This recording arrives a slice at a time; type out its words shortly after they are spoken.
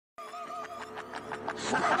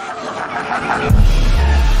G'day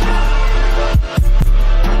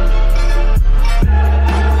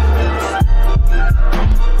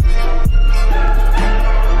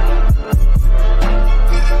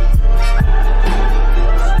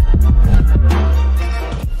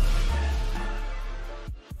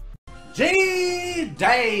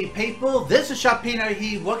people, this is Sharpino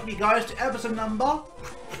here, welcome you guys to episode number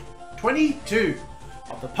 22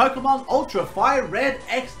 of the Pokemon Ultra FireRed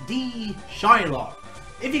XD ShinyLocke.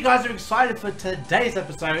 If you guys are excited for today's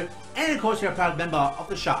episode, and of course you're a proud member of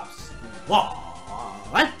the Sharps, what?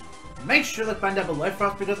 Make sure to find down below for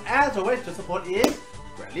us because as always your support is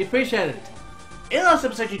greatly appreciated. In the last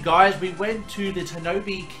episode you guys, we went to the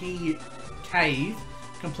Tanobi Key Cave,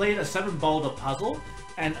 completed a 7 boulder puzzle,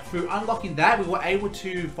 and through unlocking that, we were able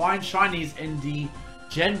to find shinies in the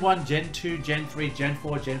Gen 1, Gen 2, Gen 3, Gen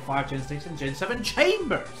 4, Gen 5, Gen 6, and Gen 7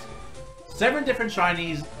 chambers. 7 different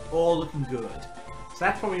shinies, all looking good. So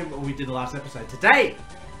that's probably what we did in the last episode. Today,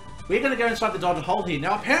 we're going to go inside the dotted hole here.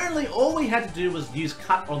 Now, apparently, all we had to do was use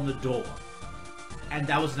cut on the door. And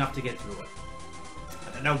that was enough to get through it.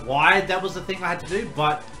 I don't know why that was the thing I had to do,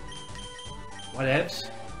 but whatevs.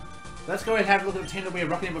 Let's go ahead and have a look at the team that we're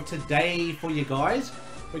rocking with today for you guys.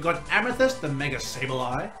 We've got Amethyst, the Mega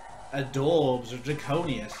Sableye, Adorbs, the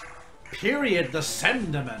Draconius, Period, the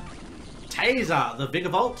Senderman, Taser, the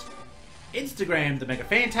Vigavolt, Instagram, the Mega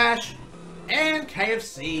Fantash, and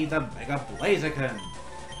KFC, the Mega Blaziken.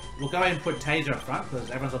 We'll go ahead and put Taser up front because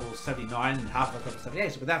everyone's level 79 and half of us level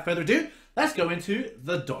 78. So without further ado, let's go into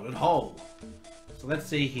the dotted hole. So let's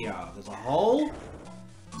see here. There's a hole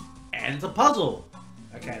and it's a puzzle.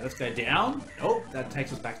 Okay, let's go down. Nope, that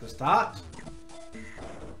takes us back to the start.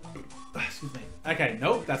 Excuse me. Okay,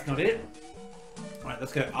 nope, that's not it. Alright,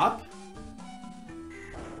 let's go up.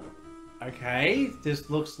 Okay, this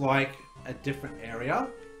looks like a different area.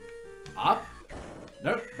 Up.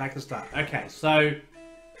 Nope, back to the start. Okay, so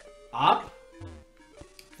up.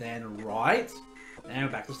 Then right. And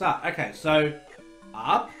we're back to the start. Okay, so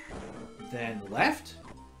up. Then left.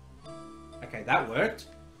 Okay, that worked.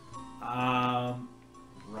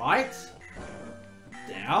 Right,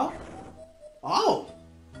 down, oh,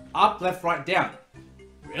 up, left, right, down.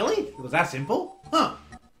 Really? It was that simple? Huh.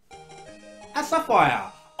 A Sapphire.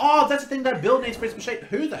 Oh, that's the thing that Bill needs for his machine.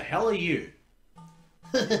 Who the hell are you?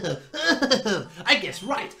 I guess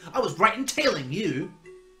right. I was right in tailing you.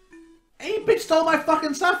 Hey, you bitch stole my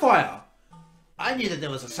fucking Sapphire. I knew that there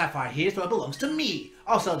was a Sapphire here, so it belongs to me.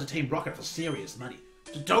 I'll sell it to Team Rocket for serious money.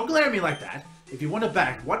 Don't glare at me like that. If you want it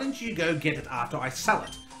back, why don't you go get it after I sell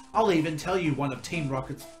it? I'll even tell you one of Team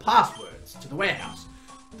Rocket's passwords to the warehouse.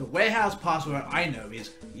 The warehouse password I know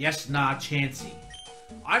is yes nah chancy.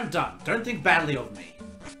 I'm done. Don't think badly of me.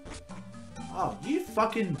 Oh, you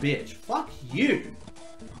fucking bitch. Fuck you.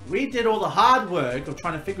 We did all the hard work of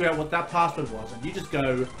trying to figure out what that password was, and you just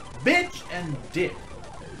go bitch and dip.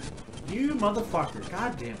 You motherfucker.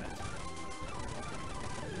 God damn it.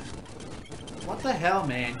 What the hell,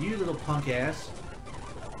 man? You little punk ass.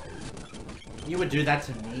 You would do that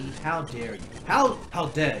to me? How dare you? How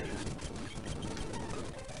dare you?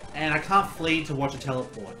 And I can't flee to watch a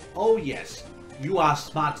teleport. Oh yes. You are a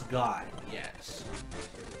smart guy. Yes.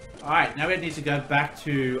 Alright, now we need to go back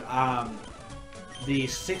to the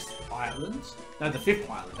 6th island. No, the 5th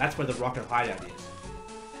island. That's where the rocket hideout is.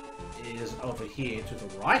 It is over here to the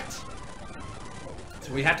right.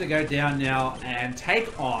 So we have to go down now and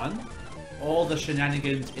take on all the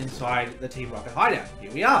shenanigans inside the Team Rocket hideout.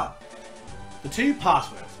 Here we are. The 2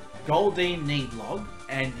 passwords, Goldeen Nuzlocke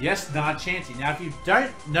and Yes Nah Chancy. Now if you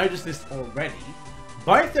don't notice this already,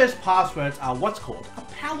 both those passwords are what's called a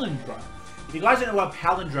palindrome. If you guys don't know what a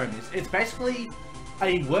palindrome is, it's basically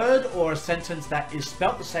a word or a sentence that is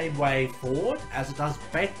spelt the same way forward as it does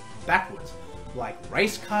backwards. Like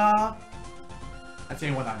race car. That's the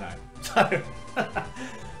only one I know. So,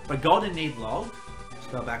 but Goldeen Nuzlocke,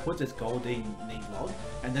 spelled backwards, it's Goldeen Nuzlocke.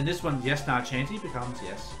 And then this one, Yes Nah Chancy, becomes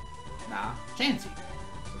Yes Nah Chancy.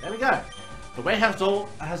 So there we go. The warehouse door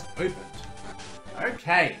has opened.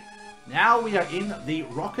 Okay. Now we are in the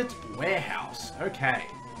Rocket warehouse. Okay.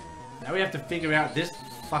 Now we have to figure out this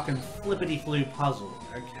fucking flippity-floo puzzle.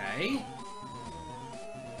 Okay.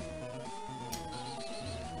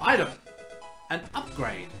 Item. An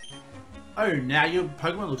upgrade. Oh, now your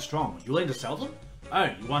Pokemon looks strong. You willing to sell them? Oh,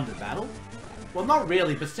 you won the battle? Well, not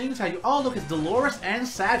really, but seeing as how you... Oh, look, it's Dolores and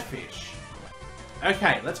Sadfish.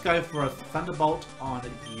 Okay, let's go for a Thunderbolt on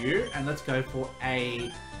you, and let's go for a...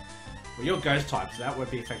 Well, you're Ghost type, so that won't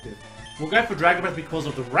be effective. We'll go for Dragon Breath because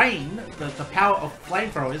of the rain. The power of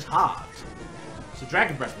Flamethrower is halved. So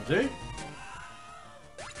Dragon Breath will do.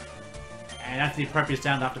 And that's the appropriate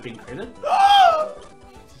sound after being critted.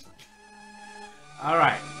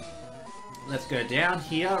 Alright. Let's go down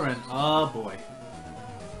here and... oh boy.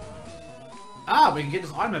 Ah, we can get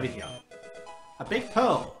this item over here. A big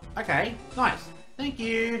pearl. Okay, nice. Thank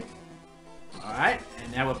you. Alright,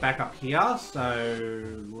 and now we're back up here,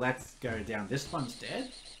 so let's go down this one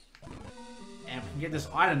instead. And we can get this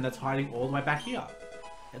item that's hiding all the way back here.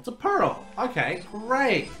 It's a pearl. Okay,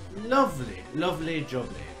 great. Lovely, lovely, jubbly.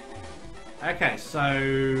 Okay,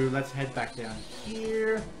 so let's head back down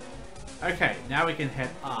here. Okay, now we can head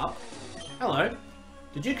up. Hello.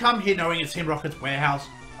 Did you come here knowing it's Team Rocket's warehouse?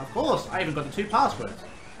 Of course, I even got the 2 passwords.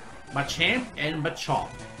 Machamp and Machop.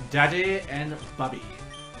 Daddy and Bubby.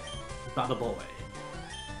 Bubba boy.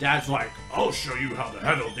 Dad's like, I'll show you how to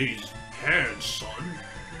handle these hands, son.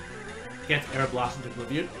 Gets Air Blast into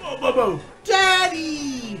oblivion. Oh, Bubbo!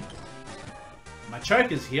 Daddy! My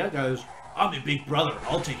choker's here, goes, I'm your big brother,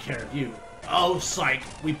 I'll take care of you. Oh, psych,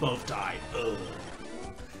 we both died. Ugh.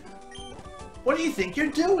 What do you think you're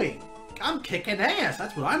doing? I'm kicking ass,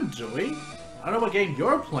 that's what I'm doing. I don't know what game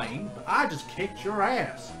you're playing, but I just kicked your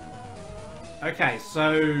ass. Okay,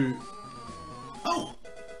 so... oh!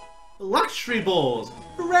 Luxury balls!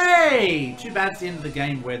 Hooray! Too bad it's the end of the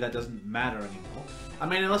game where that doesn't matter anymore. I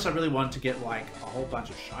mean, unless I really want to get, like, a whole bunch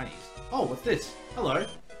of shinies. Oh, what's this? Hello.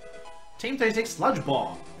 Team 36 Sludge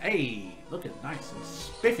Bomb. Hey, looking nice and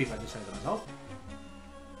spiffy, if I can say that myself.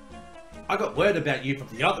 I got word about you from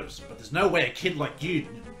the others, but there's no way a kid like you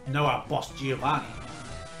know our boss Giovanni.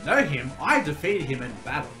 Know him? I defeated him in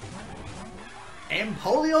battle.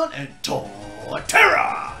 Empoleon and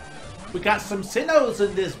Torterra! We got some Sinnohs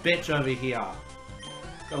in this bitch over here.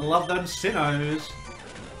 Gotta love them Sinnohs.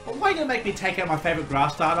 But why are you gonna make me take out my favorite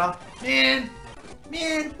grass starter? Man,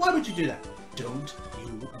 why would you do that? Don't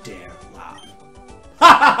you dare laugh.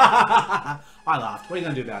 I laughed. What are you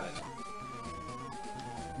gonna do about it?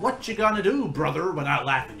 What you gonna do, brother, when I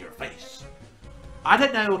laugh in your face? I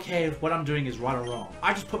don't know, okay, if what I'm doing is right or wrong.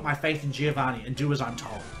 I just put my faith in Giovanni and do as I'm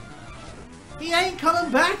told. He ain't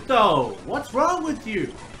coming back, though! What's wrong with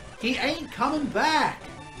you? He ain't coming back!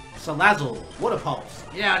 Salazzle, Water Pulse.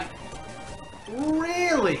 Yeah,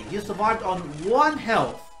 really? You survived on 1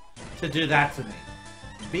 health to do that to me.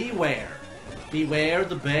 Beware. Beware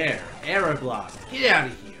the bear. Aeroblast. Get out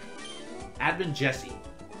of here. Admin Jesse.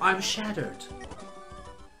 I'm shattered.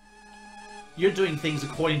 You're doing things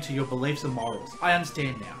according to your beliefs and morals. I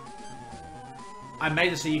understand now. I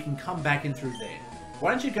made it so you can come back in through there.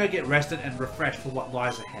 Why don't you go get rested and refreshed for what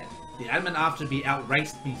lies ahead? The admin after me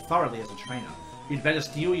outraced me thoroughly as a trainer. You'd better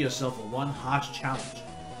steel yourself for one harsh challenge.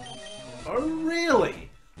 Oh really?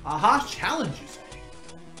 A harsh challenge, you say?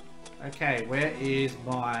 Okay, where is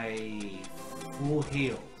my full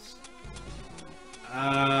heals?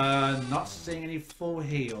 Not seeing any full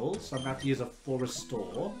heals, so I'm going to have to use a full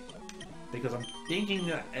restore. Because I'm thinking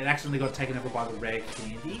that it accidentally got taken over by the rare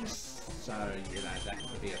candies. So, you know, that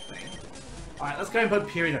could be a thing. Alright, let's go and put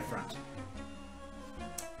Period up front.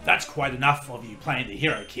 That's quite enough of you playing the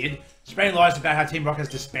hero, kid. Spreading lies about how Team Rocket has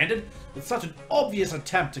disbanded with such an obvious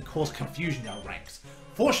attempt to cause confusion in our ranks.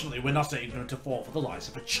 Fortunately, we're not so ignorant to fall for the lies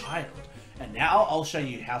of a child. And now I'll show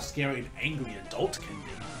you how scary an angry adult can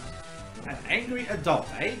be. An angry adult,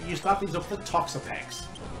 eh? You start these up with the Toxapex.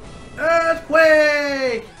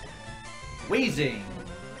 Earthquake! Wheezing.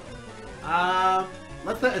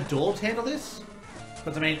 Let's let Adorbs handle this.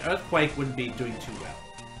 Because, I mean, Earthquake wouldn't be doing too well.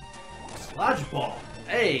 Sludge Bomb.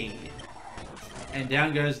 Hey! And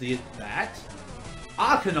down goes that.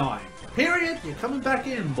 Arcanine. Period. You're coming back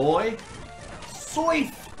in, boy.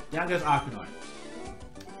 Soif. Down goes Arcanine.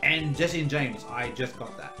 And Jesse and James. I just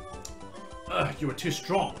got that. Ugh, you were too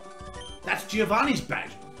strong. That's Giovanni's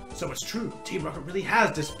badge. So it's true. Team Rocket really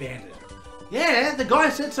has disbanded. Yeah, the guy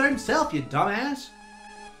said so himself, you dumbass.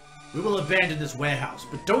 We will abandon this warehouse,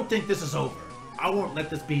 but don't think this is over. I won't let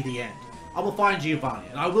this be the end. I will find Giovanni,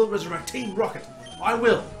 and I will resurrect Team Rocket. I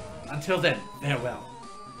will. Until then, farewell.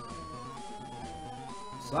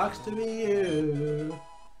 Sucks to be you.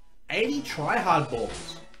 80 tryhard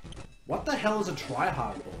balls. What the hell is a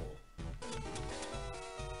tryhard ball?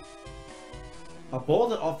 A ball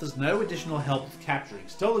that offers no additional help with capturing.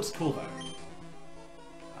 Still looks cool though.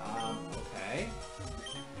 Okay.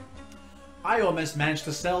 I almost managed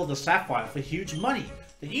to sell the Sapphire for huge money.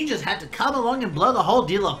 Then you just had to come along and blow the whole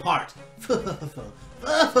deal apart.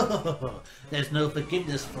 There's no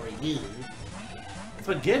forgiveness for you.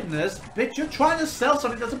 Forgiveness? Bitch, you're trying to sell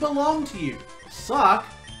something that doesn't belong to you. Suck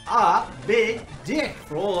a big dick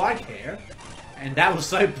for all I care. And that was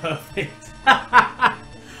so perfect.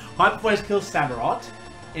 Hyper Voice kills Samurott.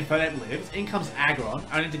 Infernape lives. In comes Aggron,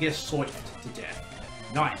 only to get soifed to death.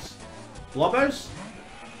 Nice. Blobos?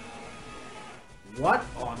 What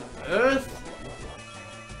on earth?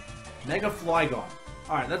 Mega Flygon.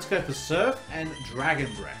 Alright, let's go for Surf and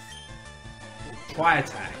Dragon Breath. Try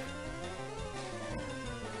attack.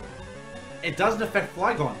 It doesn't affect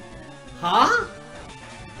Flygon. Huh?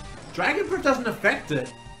 Dragon Breath doesn't affect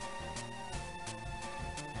it.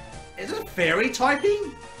 Is it fairy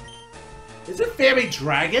typing? Is it fairy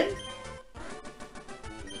dragon?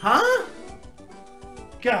 Huh?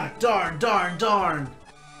 God darn.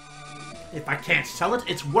 If I can't sell it,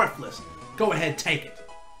 it's worthless. Go ahead, take it.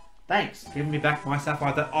 Thanks, giving me back my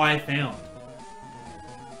Sapphire that I found.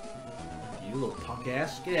 You little punk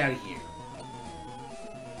ass, get out of here.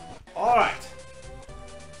 Alright.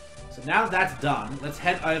 So now that's done, let's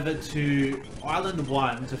head over to Island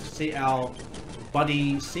 1 to see our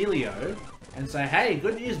buddy Celio and say, hey,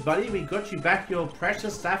 good news buddy, we got you back your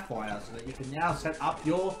precious Sapphire so that you can now set up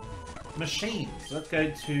your machine. So let's go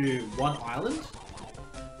to one island.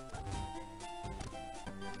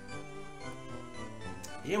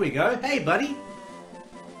 Here we go. Hey buddy!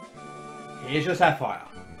 Here's your Sapphire.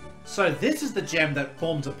 So this is the gem that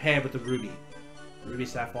forms a pair with the Ruby. Ruby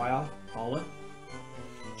Sapphire, Polar.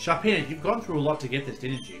 Sharpino, you've gone through a lot to get this,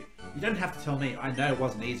 didn't you? You don't have to tell me, I know it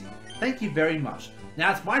wasn't easy. Thank you very much.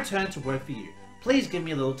 Now it's my turn to work for you. Please give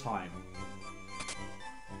me a little time.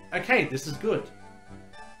 Okay, this is good.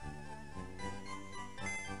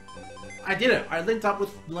 I did it. I linked up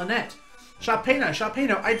with Lynette.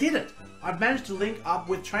 Sharpino, I did it. I've managed to link up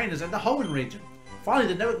with trainers in the Hoenn region.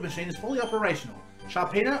 Finally, the network machine is fully operational.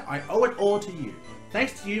 Sharpino, I owe it all to you.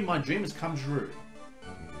 Thanks to you, my dream has come true.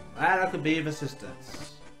 Glad I could be of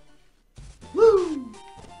assistance. Woo!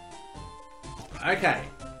 Okay,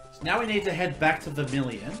 so now we need to head back to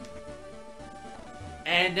Vermilion.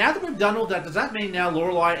 And now that we've done all that, does that mean now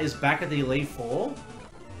Lorelei is back at the Elite Four?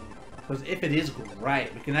 Because if it is,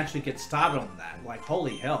 great. We can actually get started on that. Like,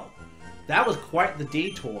 holy hell. That was quite the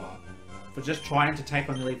detour for just trying to take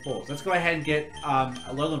on the Elite Fours. Let's go ahead and get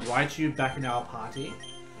Alolan Raichu back in our party.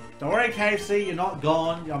 Don't worry, KFC, you're not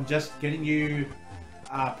gone. I'm just getting you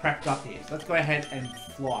prepped up here. So let's go ahead and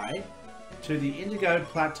fly to the Indigo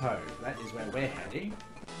Plateau. That is where we're heading.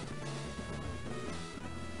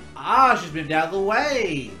 Ah, she's moved out of the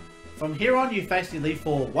way! From here on, you face the Elite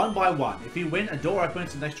Four one by one. If you win, a door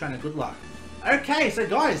opens to the next trainer. Good luck. Okay, so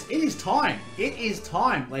guys, it is time. It is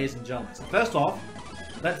time, ladies and gentlemen. So first off,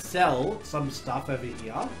 let's sell some stuff over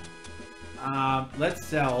here. Let's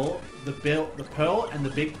sell the Pearl and the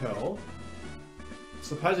Big Pearl.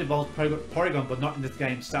 Supposedly involves Porygon, but not in this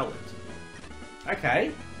game. Sell it.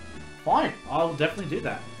 Okay, fine. I'll definitely do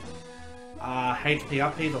that. HP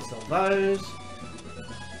uppies, I'll sell those.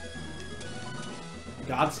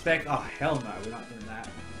 Guard Spec, oh hell no, we're not doing that.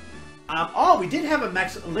 Oh, we did have a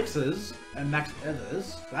Max Elixirs and Max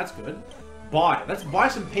Ethers. That's good. Buy. Let's buy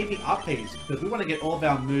some PP uppies because we want to get all of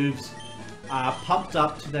our moves pumped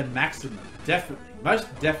up to their maximum. Definitely. Most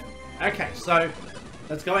definitely. Okay, so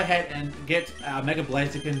let's go ahead and get our Mega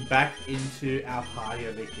Blaziken back into our party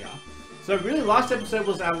over here. So really, last episode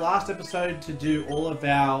was our last episode to do all of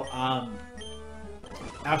our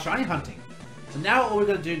shiny hunting. So now all we're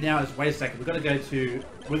going to do now is, wait a second, we're going to go to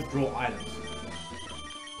withdraw items.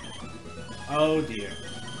 Oh dear.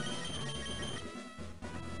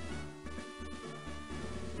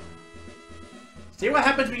 See what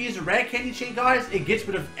happens when you use a rare candy cheat, guys? It gets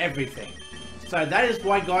rid of everything. So that is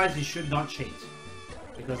why, guys, you should not cheat.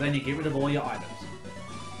 Because then you get rid of all your items.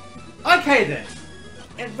 Okay then.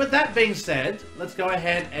 And with that being said, let's go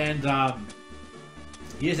ahead and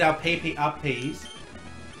use our PP uppies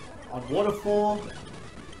on Waterfall.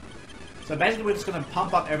 So basically we're just going to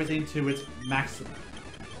pump up everything to its maximum.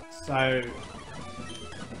 So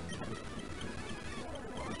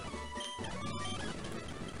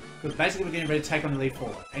because basically we're getting ready to take on the Elite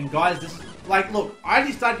Four. And guys, this is like, look, I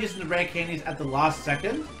only started using the rare candies at the last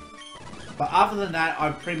second. But other than that,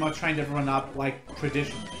 I've pretty much trained everyone up like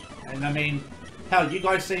traditionally. And I mean, hell, you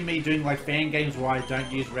guys see me doing like fan games where I don't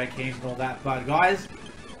use rare candies and all that. But guys,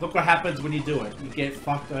 look what happens when you do it. You get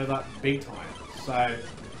fucked over big time. So,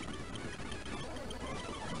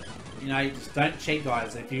 you know, just don't cheat,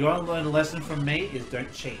 guys. If you want to learn a lesson from me, is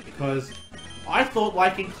don't cheat. Because I thought,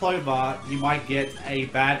 like in Clover, you might get a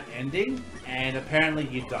bad ending. And apparently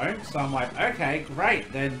you don't. So I'm like, okay,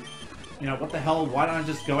 great. Then, you know, what the hell? Why don't I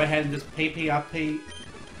just go ahead and just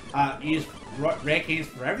use rare keys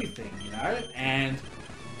for everything, you know? And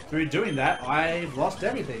through doing that, I've lost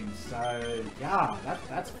everything. So, yeah,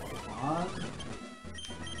 that's fun.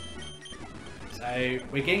 So,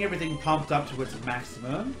 we're getting everything pumped up to its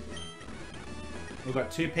maximum. We've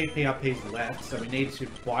got 2 PP uppies left, so we need to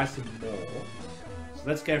buy some more. So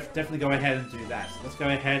let's definitely go ahead and do that. So let's go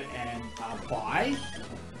ahead and buy.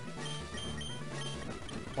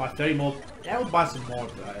 Buy 30 more. Yeah, we'll buy some more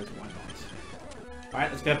of those. Why not?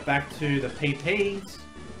 Alright, let's go back to the PPs.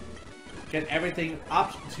 Get everything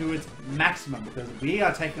up to its maximum because we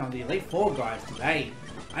are taking on the Elite Four guys today.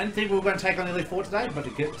 I didn't think we were going to take on the Elite Four today, but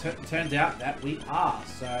it turns out that we are.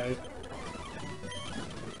 So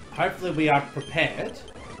hopefully we are prepared.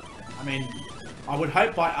 I mean, I would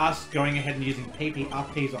hope by us going ahead and using PP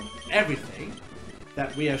upkeys on everything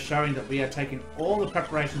that we are showing that we are taking all the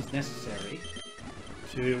preparations necessary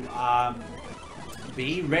to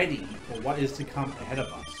be ready for what is to come ahead of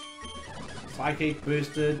us. Psychic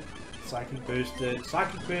boosted. Psychic boosted,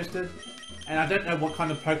 Psychic boosted, and I don't know what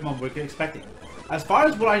kind of Pokemon we're expecting. As far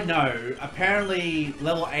as what I know, apparently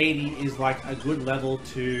level 80 is like a good level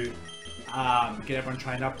to get everyone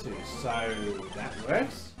trained up to, so that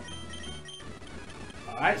works.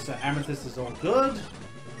 Alright, so Amethyst is all good.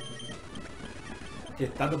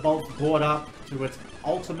 Get Thunderbolt brought up to its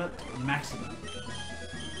ultimate maximum.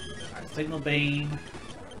 Alright, Signal Beam.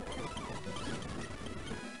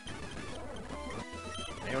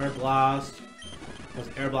 Aeroblast, because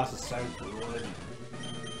Aeroblast is so good.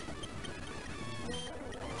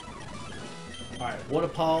 Alright, Water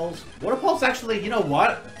Pulse. Water Pulse actually, you know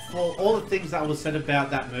what? For all the things that was said about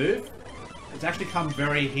that move, it's actually come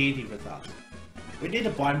very handy with us. We need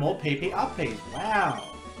to buy more PP upkeys.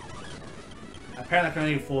 Wow. Apparently I can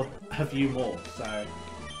only afford a few more, so...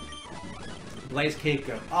 Blaze Kick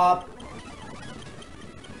go up.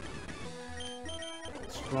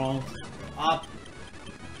 Strong go up.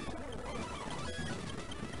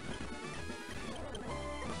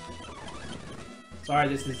 Sorry,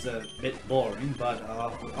 this is a bit boring, but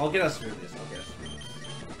I'll get us through this.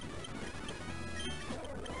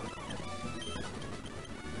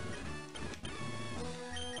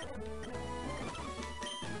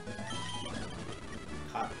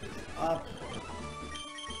 Cut this up.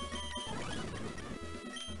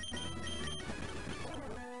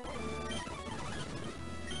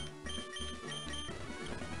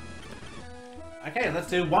 Okay, let's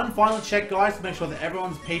do one final check, guys, to make sure that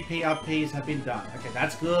everyone's PP upkeys have been done. Okay,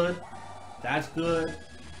 that's good. That's good.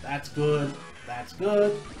 That's good. That's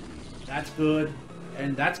good. That's good.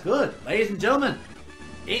 And that's good. Ladies and gentlemen,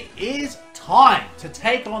 it is time to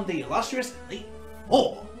take on the illustrious Elite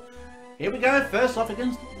Four. Here we go, first off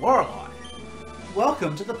against Lorelei.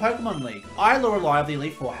 Welcome to the Pokemon League. I, Lorelei of the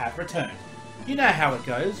Elite Four, have returned. You know how it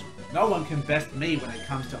goes. No one can best me when it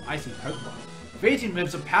comes to icy Pokemon. Freezing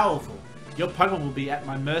moves are powerful. Your Pokemon will be at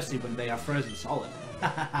my mercy when they are frozen solid.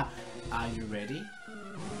 Are you ready?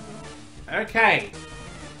 Okay.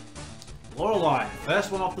 Lorelei, first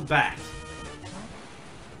one off the bat.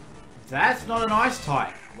 That's not an ice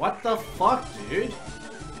type. What the fuck, dude?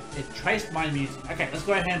 It traced my immunity. Okay, let's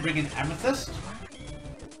go ahead and bring in Amethyst.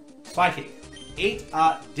 Psychic. Eat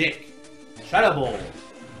a dick. Shadow Ball.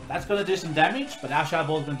 That's going to do some damage, but our Shadow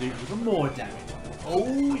Ball is going to do even more damage.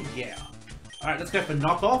 Oh, yeah. Alright, let's go for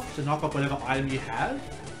Knockoff to knock off whatever item you have.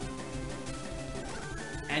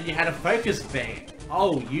 And you had a Focus Band.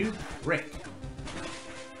 Oh, you prick.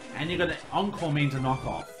 And you're going to Encore me to knock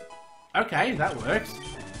off. Okay, that works.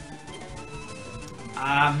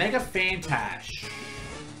 Mega Fantash.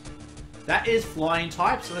 That is Flying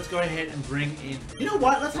type, so let's go ahead and bring in... You know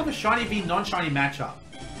what? Let's have a Shiny v non-Shiny matchup.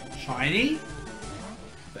 Shiny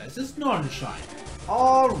versus non-Shiny.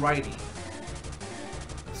 Alrighty.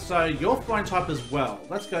 So you're Flying type as well.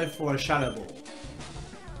 Let's go for a Shadow Ball.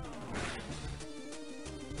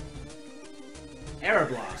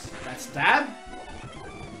 Aeroblast. That's Stab.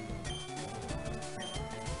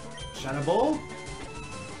 Shadow Ball.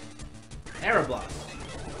 Aeroblast.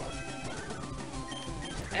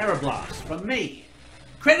 Aeroblast from me.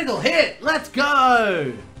 Critical hit! Let's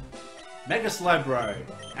go! Mega Slowbro.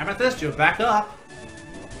 Amethyst, you're back up.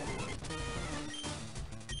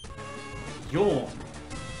 Yawn.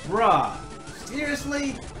 Bruh.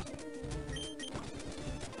 Seriously?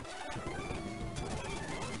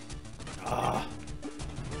 Ah.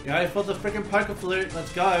 Go for the freaking Poké Flute.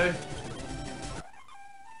 Let's go.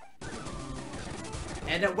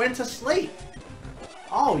 And it went to sleep.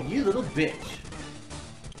 Oh, you little bitch.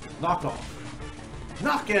 Knock off.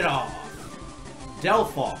 Knock it off.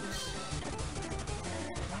 Delphox.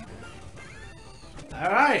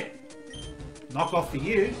 Alright. Knock off for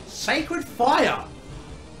you. Sacred Fire.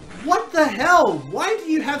 What the hell? Why do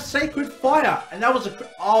you have Sacred Fire? And that was a...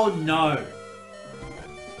 Oh no.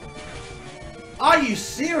 Are you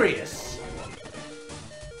serious?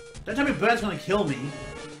 Don't tell me Bird's gonna kill me.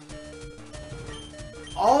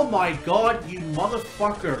 Oh my god, you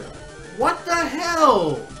motherfucker. What the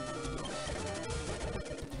hell?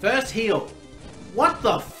 First heal. What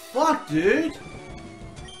the fuck, dude?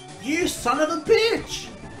 You son of a bitch!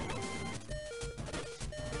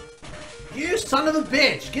 You son of a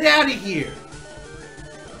bitch! Get out of here!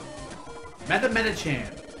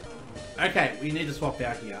 Metachamp. Okay, we need to swap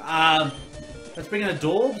out here. Let's bring in a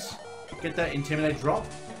Dorbs. Get that Intimidate drop.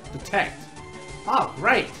 Detect. Oh,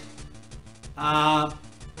 great!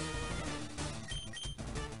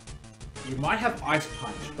 You might have Ice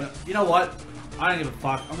Punch, but you know what? I don't give a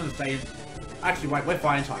fuck. I'm gonna stay in. Actually, wait, we're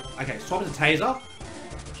fine type. Okay, swap into Taser.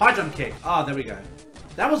 High Jump Kick. Ah, there we go.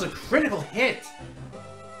 That was a critical hit.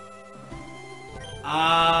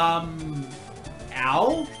 Owl?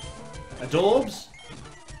 Adorbs?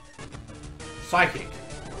 Psychic.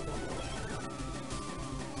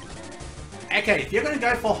 Okay, if you're going to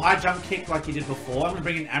go for High Jump Kick like you did before, I'm going to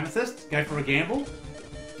bring in Amethyst, go for a gamble.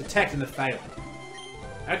 Detect and it failed.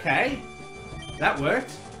 Okay, that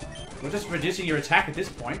worked. We're just reducing your attack at this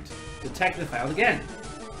point. Detect and it failed again.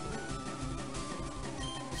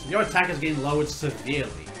 So your attack is getting lowered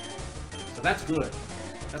severely. So that's good.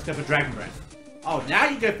 Let's go for Dragon Breath. Oh, now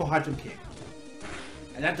you go for High Jump Kick.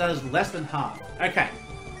 And that does less than half. Okay.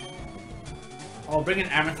 I'll bring in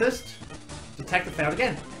Amethyst. Detective failed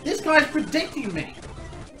again. This guy's predicting me.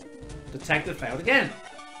 Detective failed again.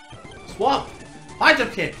 Swap. High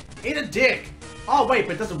Jump Kick. Eat a dick. Oh, wait,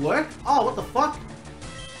 but it doesn't work? Oh, what the fuck?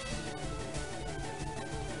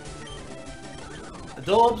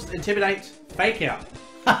 Adorbs, Intimidate, Fake Out.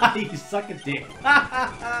 Haha, you suck a dick.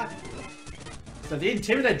 So the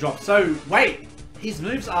Intimidate drops. So, wait. His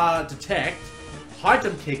moves are Detect, High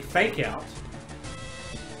Jump Kick, Fake Out.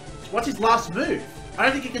 What's his last move? I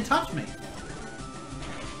don't think he can touch me.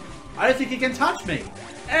 I don't think he can touch me.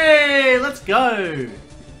 Hey, let's go.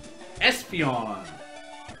 Espeon.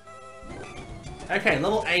 Okay,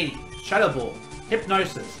 level 80. Shadow Ball.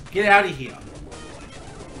 Hypnosis. Get out of here.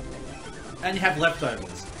 And you have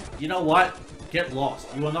leftovers. You know what? Get lost.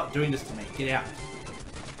 You are not doing this to me. Get out.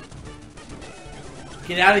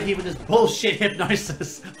 Get out of here with this bullshit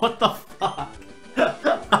hypnosis. What the fuck?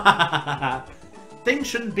 Things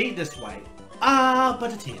shouldn't be this way. Ah,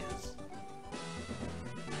 but it is.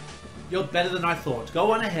 You're better than I thought.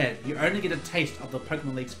 Go on ahead. You only get a taste of the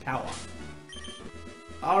Pokemon League's power.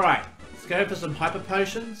 Alright, let's go for some Hyper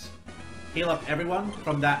Potions. Heal up everyone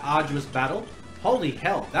from that arduous battle. Holy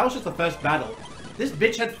hell, that was just the first battle. This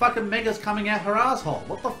bitch had fucking Megas coming out her asshole.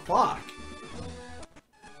 What the fuck?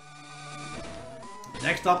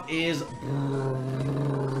 Next up is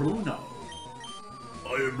Bruno.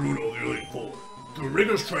 I am Bruno the Elite Four. Through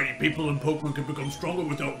rigorous training, people and Pokemon can become stronger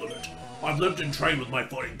without limit. I've lived and trained with my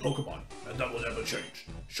fighting Pokemon, and that will never change.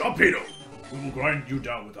 Sharpino, we will grind you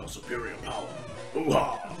down with our superior power.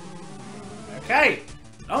 Hoo-ha! Okay,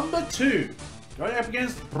 number 2. Going up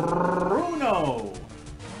against Bruno.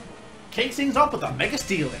 Kicks things off with a Mega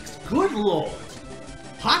Steelix. Good lord.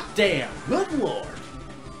 Hot damn. Good lord.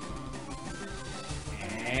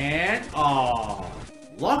 And, oh,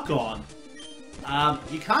 Lock on.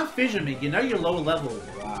 You can't fission me. You know you're lower level,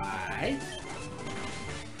 right?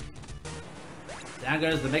 Down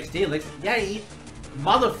goes the Mega Steelix. Yay.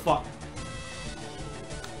 Motherfucker.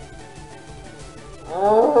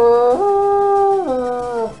 Oh.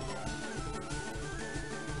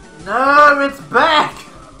 No, it's back!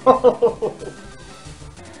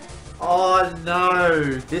 Oh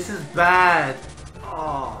no, this is bad.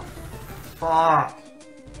 Oh, fuck.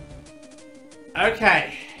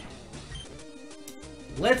 Okay.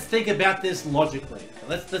 Let's think about this logically.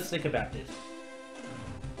 Let's think about this.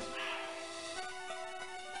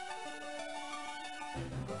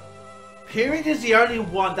 Period is the only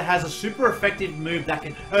one that has a super effective move that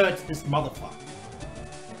can hurt this motherfucker.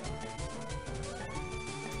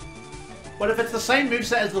 But if it's the same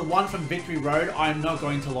moveset as the one from Victory Road, I'm not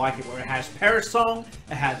going to like it. Where it has Parasong,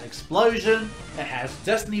 it has Explosion, it has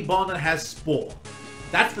Destiny Bond, and it has Spore.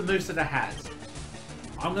 That's the moveset it has.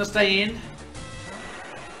 I'm gonna stay in.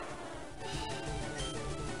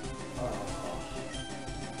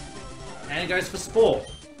 And it goes for Spore.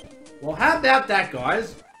 Well, how about that,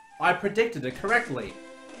 guys? I predicted it correctly.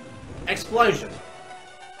 Explosion.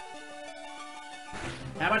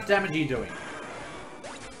 How much damage are you doing?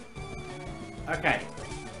 Okay.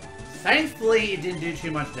 Thankfully, it didn't do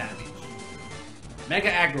too much damage. Mega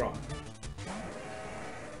Aggron.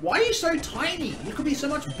 Why are you so tiny? You could be so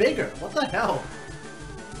much bigger. What the hell?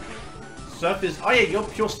 Surface. Oh yeah, you're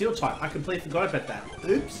pure Steel type. I completely forgot about that.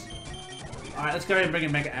 Oops. Alright, let's go ahead and bring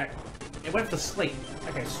in Mega Aggron. It went for Sleep.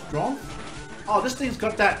 Okay, Strong. Oh, this thing's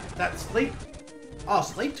got that Sleep. Oh,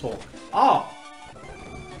 Sleep Talk. Oh.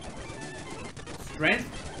 Strength.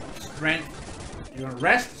 Strength. You're gonna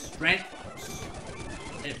rest. Strength.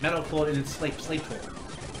 Metal Claw in its Sleep Talk.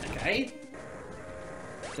 Okay.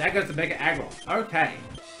 There goes the Mega Aggron. Okay.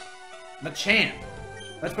 Machamp.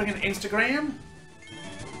 Let's bring in Instagram.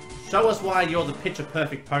 Show us why you're the picture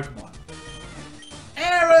perfect Pokemon.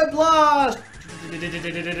 Aero Blast!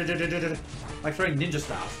 Like throwing ninja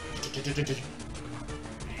stars.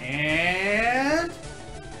 And...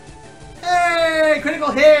 hey!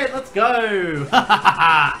 Critical hit! Let's go!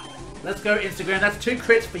 Let's go, Instagram. That's 2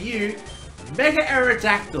 crits for you. Mega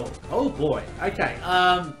Aerodactyl. Oh boy. Okay.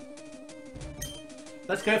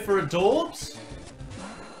 Let's go for Adorbs.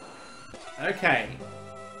 Okay.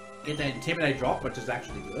 Get that Intimidate drop, which is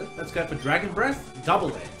actually good. Let's go for Dragon Breath.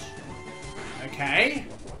 Double Edge. Okay.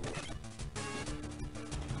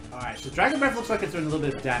 Alright, so Dragon Breath looks like it's doing a little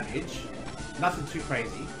bit of damage. Nothing too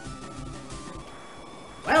crazy.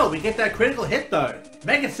 Well, we get that critical hit though.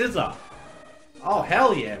 Mega Scissor. Oh,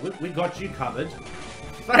 hell yeah. We got you covered.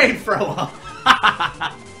 Flamethrower.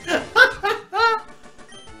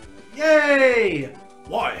 Yay!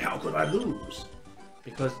 Why? How could I lose?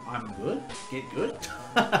 Because I'm good. Get good.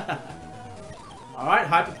 Alright,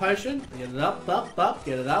 Hyper Potion. Get it up, up, up.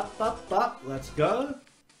 Get it up, up, up. Let's go.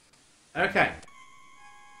 Okay.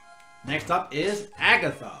 Next up is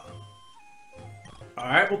Agatha.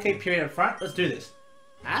 Alright, we'll keep Period up front. Let's do this.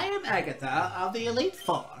 I am Agatha of the Elite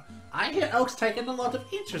Four. I hear Oak's taken a lot of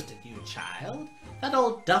interest in you, child. That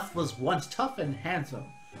old Duff was once tough and handsome.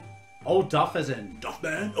 Old Duff as in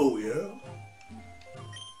Duffman? Oh yeah?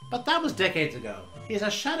 But that was decades ago. He's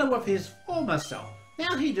a shadow of his former self.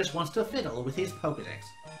 Now he just wants to fiddle with his Pokedex.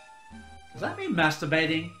 Does that mean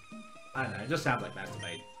masturbating? I don't know, it just sounds like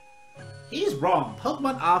masturbating. He's wrong.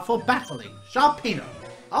 Pokemon are for battling. Sharpino.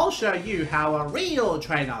 I'll show you how a real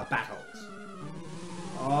trainer battles.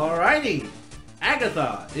 Alrighty.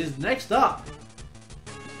 Agatha is next up.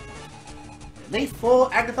 Elite Four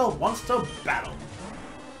Agatha wants to battle.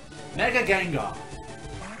 Mega Gengar.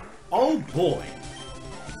 Oh boy.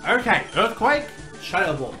 Okay, Earthquake,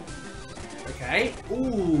 Shadow Ball. Okay,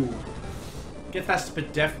 ooh. Get that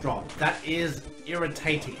Spadef drop. That is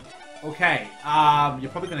irritating. Okay, you're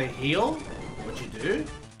probably gonna heal, which you do.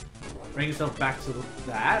 Bring yourself back to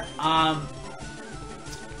that.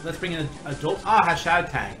 Let's bring in a Dork. Oh, it has Shadow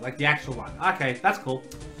Tag, like the actual one. Okay, that's cool.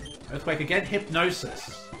 Earthquake again,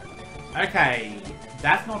 Hypnosis. Okay,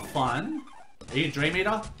 that's not fun. Are you Dream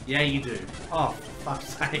Eater? Yeah, you do. Oh, for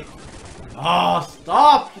fuck's sake. Oh,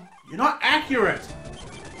 stop! You're not accurate!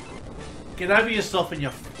 Get over yourself and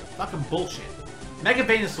your fucking bullshit. Mega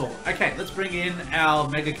Venusaur. Okay, let's bring in our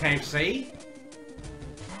Mega KFC.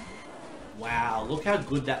 Wow, look how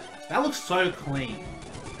good that... that looks so clean.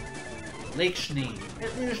 Leek Schneed.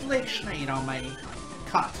 There's Leek Schneed on me.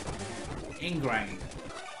 Cut. Ingrained.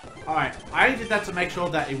 Alright, I only did that to make sure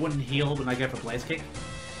that it wouldn't heal when I go for Blaze Kick.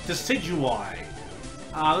 Decidueye.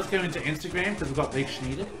 Let's go into Instagram because we've got Leek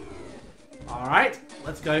Schneeded. Alright,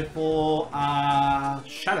 let's go for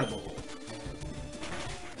Shadow Ball.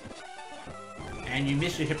 And you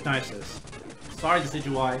miss your Hypnosis. Sorry,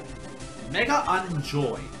 Decidueye. Mega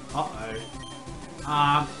Unjoy.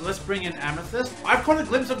 Uh-oh. Let's bring in Amethyst. I've caught a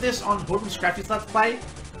glimpse of this on Hood and Scrappy's Let's Play.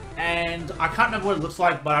 And I can't remember what it looks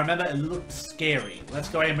like, but I remember it looked scary. Let's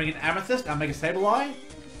go ahead and bring in Amethyst. I'll make a Sableye.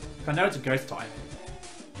 I know it's a Ghost type.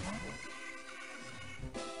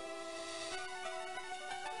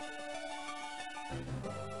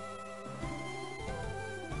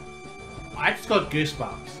 I just got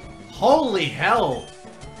goosebumps. Holy hell!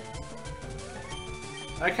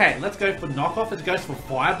 Okay, let's go for knockoff. It goes for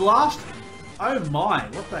Fire Blast. Oh my,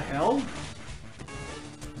 what the hell?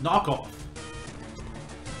 Knockoff.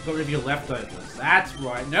 Got rid of your leftovers. That's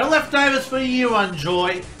right. No leftovers for you,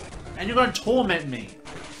 Unjoy. And you're going to torment me.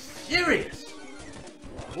 Serious?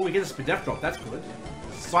 Oh, we get a Spadef drop. That's good.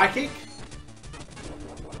 Psychic.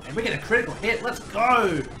 And we get a critical hit. Let's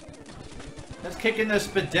go. Let's kick in those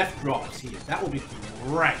Spadef drops here. That will be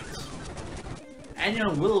great. And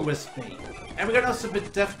your Will-O-Wisp. And we got another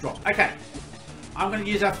Spadef drop. Okay. I'm going to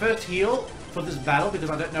use our first heal for this battle because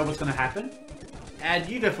I don't know what's going to happen. And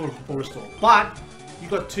you go for full restore. But you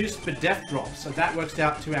got 2 Spadef drops, so that works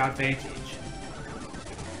out to our advantage.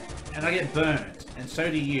 And I get burned. And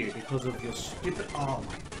so do you because of your stupid... oh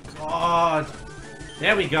my god.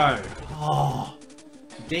 There we go. Oh.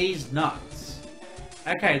 These nuts.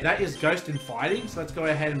 Okay, that is Ghost in Fighting, so let's go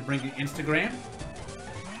ahead and bring in Instagram.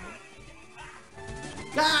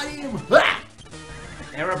 Got him! Ah!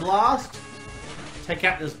 Aero Blast. Take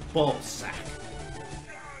out this ball sack.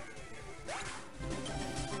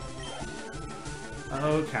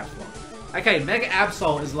 Oh, Caps Lock. Okay, Mega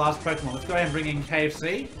Absol is the last Pokemon. Let's go ahead and bring in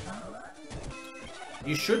KFC.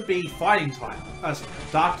 You should be Fighting type.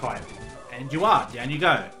 Dark type. And you are. Down you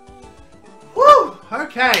go. Woo!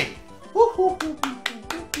 Okay.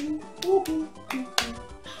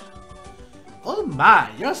 Oh my,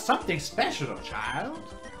 you're something special, child.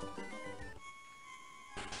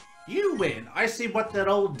 You win. I see what that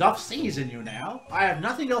old Duff sees in you now. I have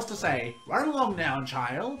nothing else to say. Run along now,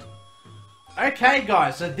 child. Okay,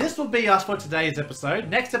 guys, so this will be us for today's episode.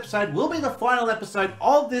 Next episode will be the final episode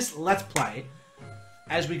of this Let's Play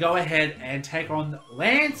as we go ahead and take on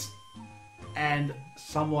Lance and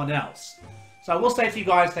someone else. So we'll say to you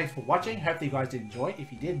guys, thanks for watching. Hopefully you guys did enjoy.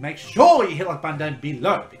 If you did, make sure you hit the like button down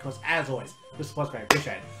below because, as always, your support's very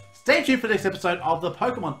appreciated. Stay tuned for the next episode of the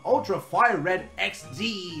Pokemon Ultra FireRed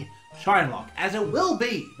XD ShinyLocke, as it will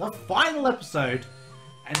be the final episode,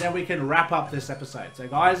 and then we can wrap up this episode. So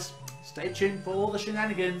guys, stay tuned for all the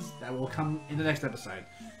shenanigans that will come in the next episode.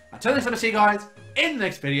 Until next time, I'll see you guys in the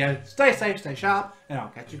next video. Stay safe, stay sharp, and I'll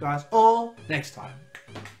catch you guys all next time.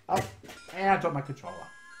 Oh, and I dropped my controller.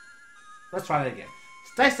 Let's try that again.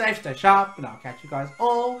 Stay safe, stay sharp, and I'll catch you guys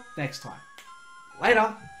all next time.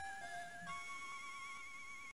 Later!